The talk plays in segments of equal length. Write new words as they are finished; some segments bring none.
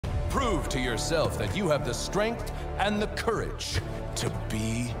Prove to yourself that you have the strength and the courage to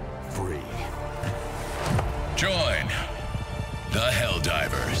be free. Join the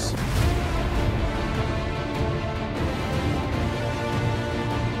Helldivers.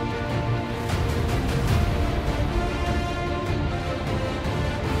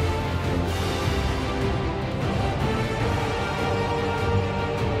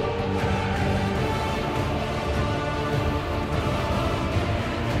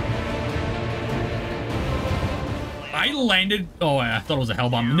 I landed. Oh, I thought it was a hell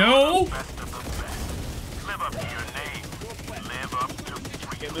bomb. No!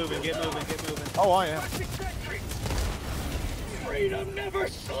 Get moving, get moving, get moving. Oh, I am. Freedom never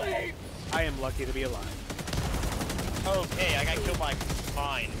sleeps! I am lucky to be alive. Okay, I got killed by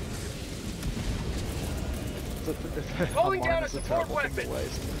mine. Calling down a support weapon!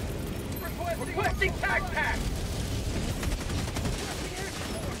 Requesting tag pack!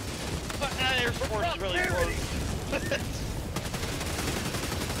 But that air support is really close.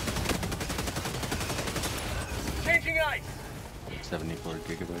 74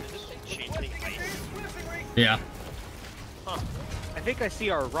 gigabytes. Changing ice. Yeah. Huh. I think I see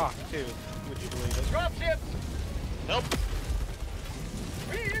our rock too. Would you believe it? Dropships! Nope.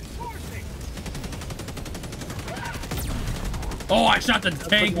 Reinforcing! Oh, I shot the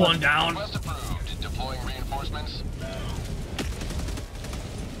tank one down. Request approved. Deploying reinforcements.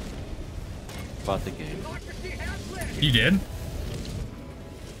 Bought the game. You did?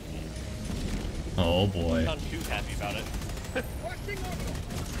 Oh boy. I'm not too happy about it. I'm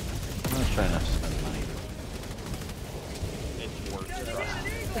not trying not to spend money. It's worth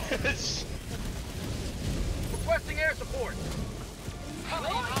it. Requesting air support!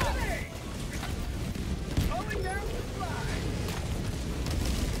 Calling down supply!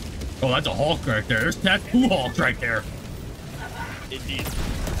 Oh, that's a Hulk right there. That's two Hulks right there. Indeed.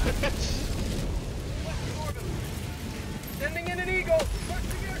 Sending in an eagle!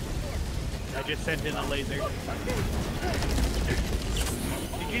 Requesting air support! I just sent in a laser.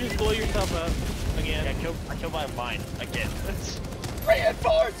 Did you just blow yourself up again? Yeah, I killed my mine again.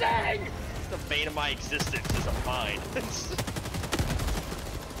 Reinforcing! The bane of my existence is a mine.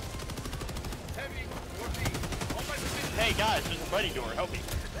 Hey guys, there's a buddy door. Help me.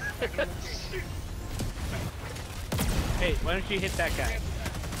 Hey, why don't you hit that guy?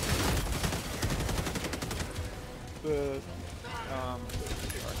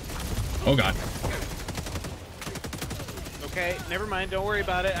 Oh god. Okay, never mind. Don't worry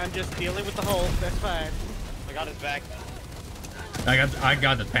about it. I'm just dealing with the hole. That's fine. I got his back. I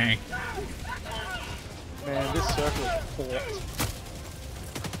got the tank. Man, this circle is fucked.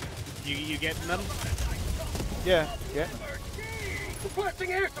 You getting them? Yeah, yeah.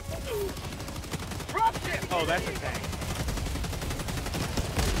 Requesting air support! Dropship! Oh, that's a tank.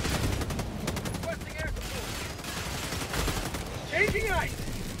 Requesting air support! Changing ice!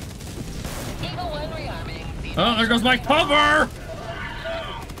 Oh, there goes my cover!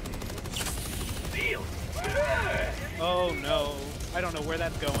 Oh no. I don't know where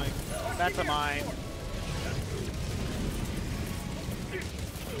that's going. That's a mine.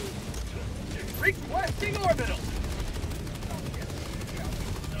 Requesting orbital!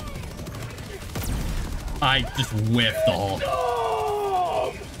 I just whiffed the Hulk.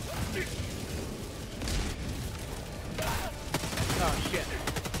 Oh shit.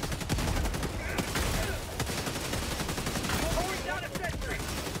 Throwing down a sentry!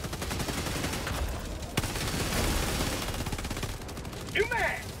 New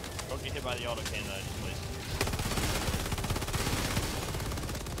man! Don't get hit by the autocannon I just placed.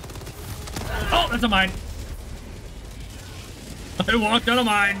 Oh, that's a mine. I walked out of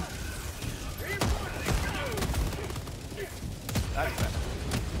mine. That's better.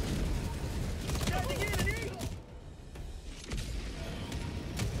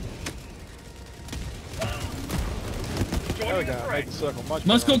 There we go. Made the circle much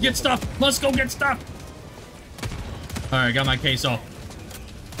Must better. go get stuff. Must go get stuff. All right, got my queso.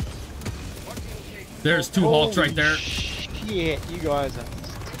 There's two Hulks right there. Shit, you guys have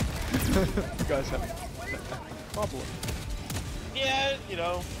you guys have problem. Yeah, you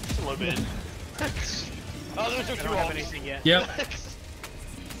know, just a little bit. Oh, there's no I two don't have Hulks. anything yet. Yep.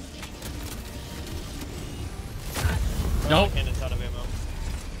 Nope. Cannons out of ammo.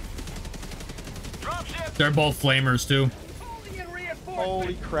 Dropship! They're both flamers too. Calling in reinforcements!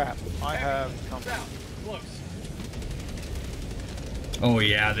 Holy crap, I have company. Close. Oh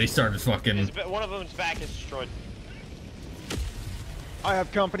yeah, they started fucking. One of them's back is destroyed. I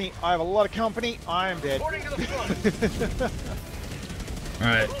have company. I have a lot of company. I am dead. Reporting to the front. All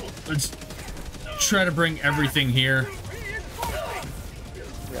right, let's try to bring everything here.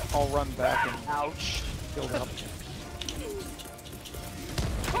 Yeah, I'll run back and Ouch. build up.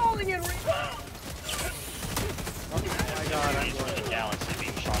 Calling in Oh my god, I'm going to the galaxy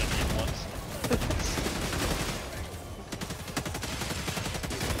being shot at me once.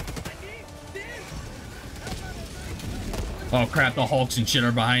 Oh crap, the Hulks and shit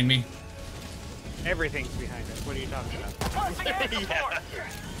are behind me. Everything's behind us. What are you talking about? Yeah.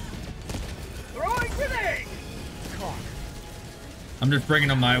 throwing grenade. I'm just bringing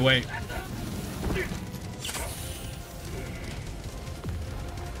them my way.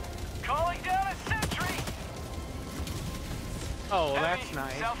 Calling down a sentry. Oh, well, that's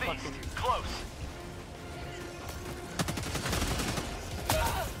nice. Southeast. Fucking Close.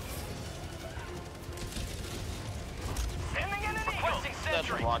 Sending in an requesting That's a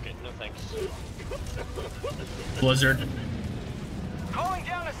sentry. rocket. No thanks. Blizzard. Calling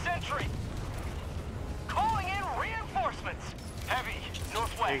down a sentry. Calling in reinforcements. Heavy.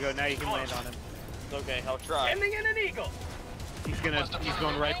 Northwest. there you go. Now you can land on him. Okay, I'll try. Sending in an eagle. He's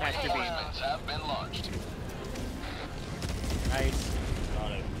going right past your beam. Reinforcements have been launched. Nice.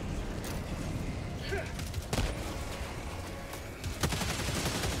 Got it.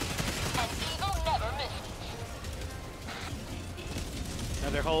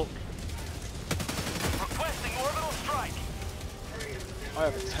 Another Hulk. Requesting orbital strike. I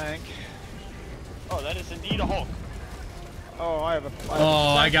have a tank. Oh, that is indeed a Hulk. Oh, I have a.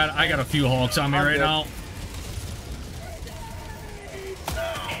 Oh, I got a few Hulks on me I'm right dead. now.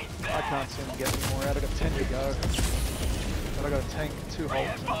 I can't seem to get any more out. I got 10 to go. But I got a tank, 2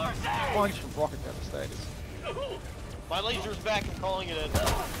 Hulks, a bunch of rocket devastators. My laser's back. I'm calling it in.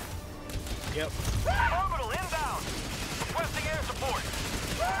 Yep. Orbital inbound. Requesting air support.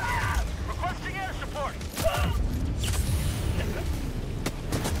 Requesting air support.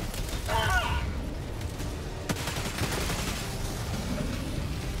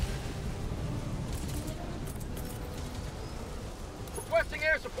 Requesting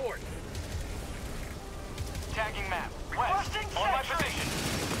air support. Tagging map. West. On my position.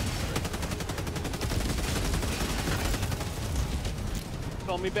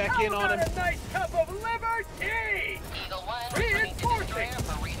 Call me back in on him. A nice cup of liberty. Reinforcing.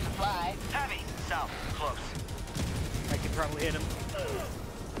 Heavy. South. Close. I can probably hit him.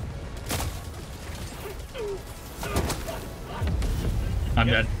 I'm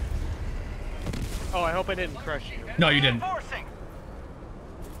dead. Oh, I hope I didn't crush you. No, you didn't. Reinforcing.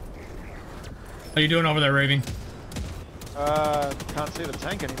 How you doing over there, Raving? Can't see the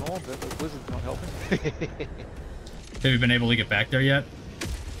tank anymore, but the blizzard's not helping. Have you been able to get back there yet?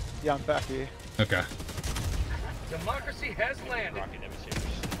 Yeah, I'm back here. Okay. Democracy has landed. Rocket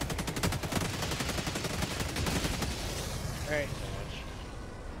devastators. Alright.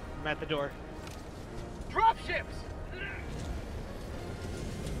 I'm at the door. Drop ships.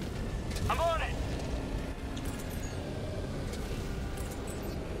 I'm on it.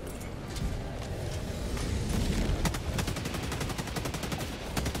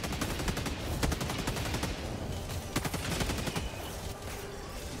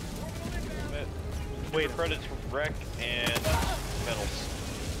 Wait, credits for wreck and metals.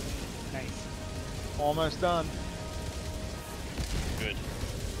 Nice. Almost done. Good.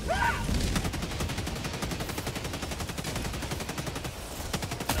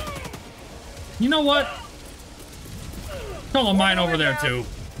 You know what? Throw a mine over there too.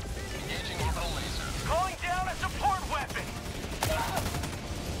 Engaging orbital laser. Calling down a support weapon.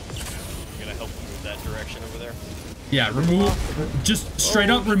 I'm gonna help you move that direction over there. Yeah, remove. Just straight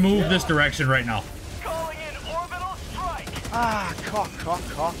up remove this direction right now. Calling in orbital strike. Ah, cock.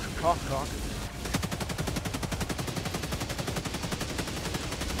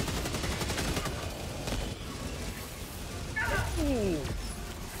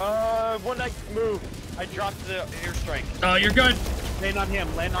 When I move, I dropped the airstrike. Oh, you're good. Land on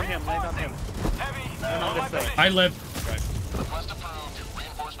him. Land on him. Land on him. Heavy. Land on this side. I live. Okay. Request approved.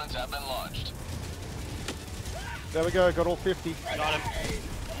 Reinforcements have been launched. There we go, got all 50. Got him.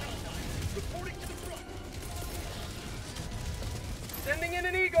 Reporting to the front. Sending in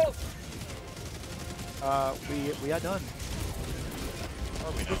an eagle. We are done.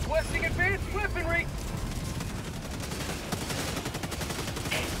 Are we not? Requesting advanced weaponry.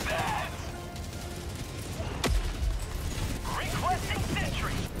 Requesting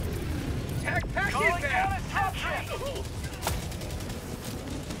sentry. Tac pack inbound.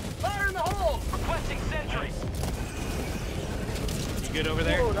 Fire in the hole. Requesting sentry. You good over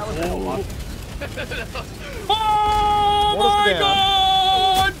there? Oh, that was a hell lot. Oh What is my down?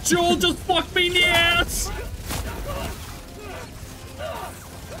 god! Joel just fucked me in the ass!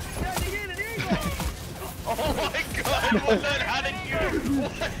 Sending in an eagle. Oh Oh my god, what? How did you...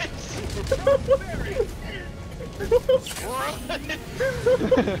 What?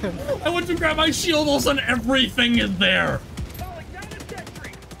 I went to grab my shield, all of a sudden everything is there.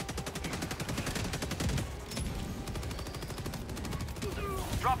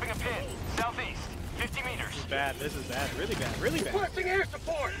 Dropping a pin. Southeast. 50 meters. This is bad. This is bad. Really bad. Really bad. Requesting air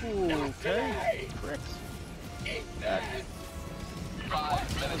support. Okay. Correct.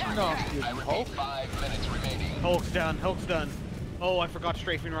 5 minutes remaining. I repeat, 5 minutes remaining. Hulk's done. Hulk's done. Oh, I forgot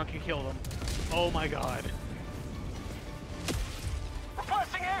Strafing Run can kill them. Oh my god.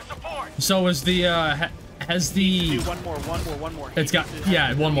 Requesting air support. So is the has the Do one more. it's got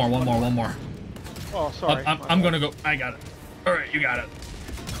yeah, one more. Oh, sorry. I'm gonna go. I got it. All right, you got it.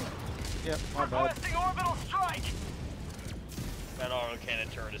 Yep, my bad. Requesting orbital strike. That auto cannon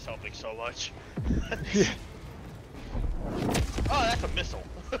turret is helping so much. Yeah. Oh, that's a missile.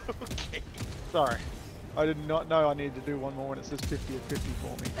 Okay. Sorry. I did not know I needed to do one more when it says 50 or 50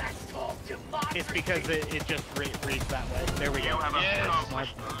 for me. That's called democracy. It's because it just reads that way. There we go. You have Yes.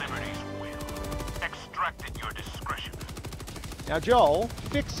 accomplished Liberty's will. Extract at your discretion. Now, Joel,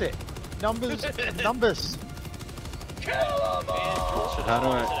 fix it. Numbers, numbers. Kill them all! So how do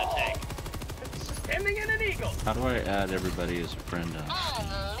I Sending in an eagle. add everybody as a friend?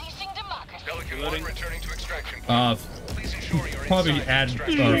 Unleashing democracy. Pelican 1 returning to extraction. Please ensure you're Probably inside add the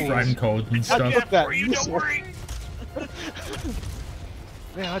extraction. friend codes and I stuff. took that. You don't worry.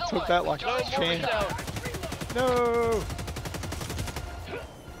 Man, I took that like a champ. No.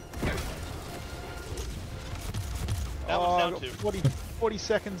 That Oh, one's I down got to. 40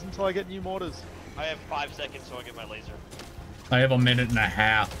 seconds until I get new mortars. I have 5 seconds so I get my laser. I have a minute and a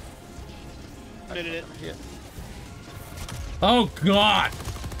half. Minute it. Yeah. Oh God!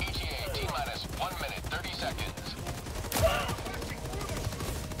 ETA T-minus 1 minute, 30 seconds.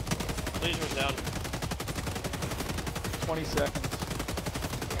 Laser's down. 20 seconds.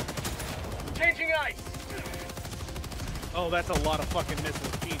 Changing ice. Oh, that's a lot of fucking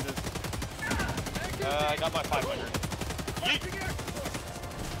missiles. Jesus. I got my 500.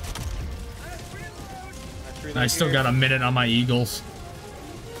 I still got a minute on my Eagles.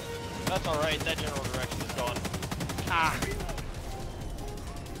 That's alright, that general direction is gone. Ah.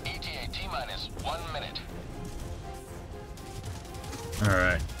 ETA T-minus 1 minute. All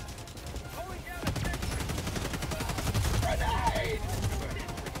right.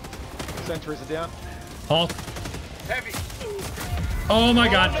 Sentries are down. Hulk. Heavy. Oh my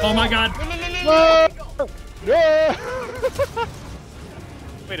God! Oh my God! No! No!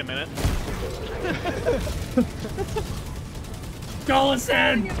 Wait a minute. Call us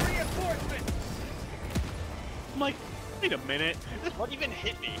in! I'm like, wait a minute. What even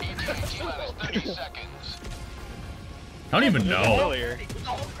hit me? ETA T-minus 30 seconds. I don't even know. Earlier.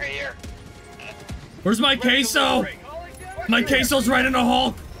 Oh, right here. Where's my queso? My queso's right in the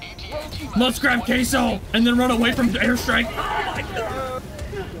Hulk. ETA T-minus Let's grab queso and then run away from airstrike. Oh my God!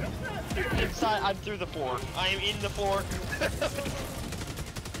 Inside, I'm through the 4. I am in the 4.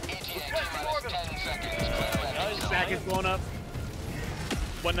 ETA T-minus 10 seconds. Clear landing Sack zone. is blown up.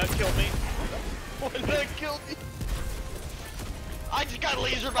 One nut killed me. One nut killed me. I just got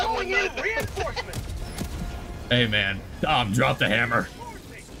lasered by one Calling in nut. reinforcements. Hey man, drop the hammer.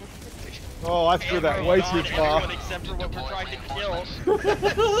 Oh, I threw that way too far. Everyone except for what we're trying to kill.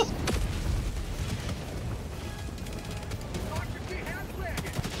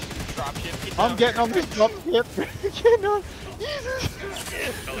 Dropship, get I'm down. getting on this drop ship. Getting on.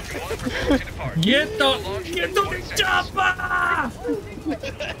 Get the chopper!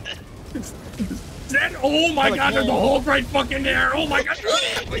 Oh my God, there's a Hulk right fucking there. Oh my God.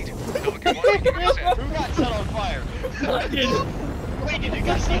 Who got set on fire? I did. Wait, did you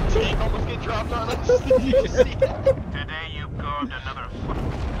guys see a tank almost get dropped on us? Did you see that? Today you carved another foot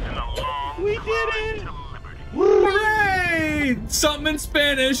in the long We did climb it! to liberty. Hooray! Something in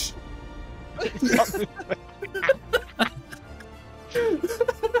Spanish.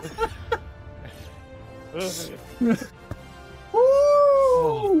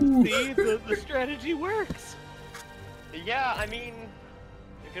 Woo! See, the strategy works. Yeah, I mean,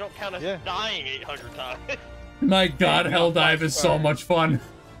 if you don't count us Yeah. dying 800 times. My God, Helldive is so much fun.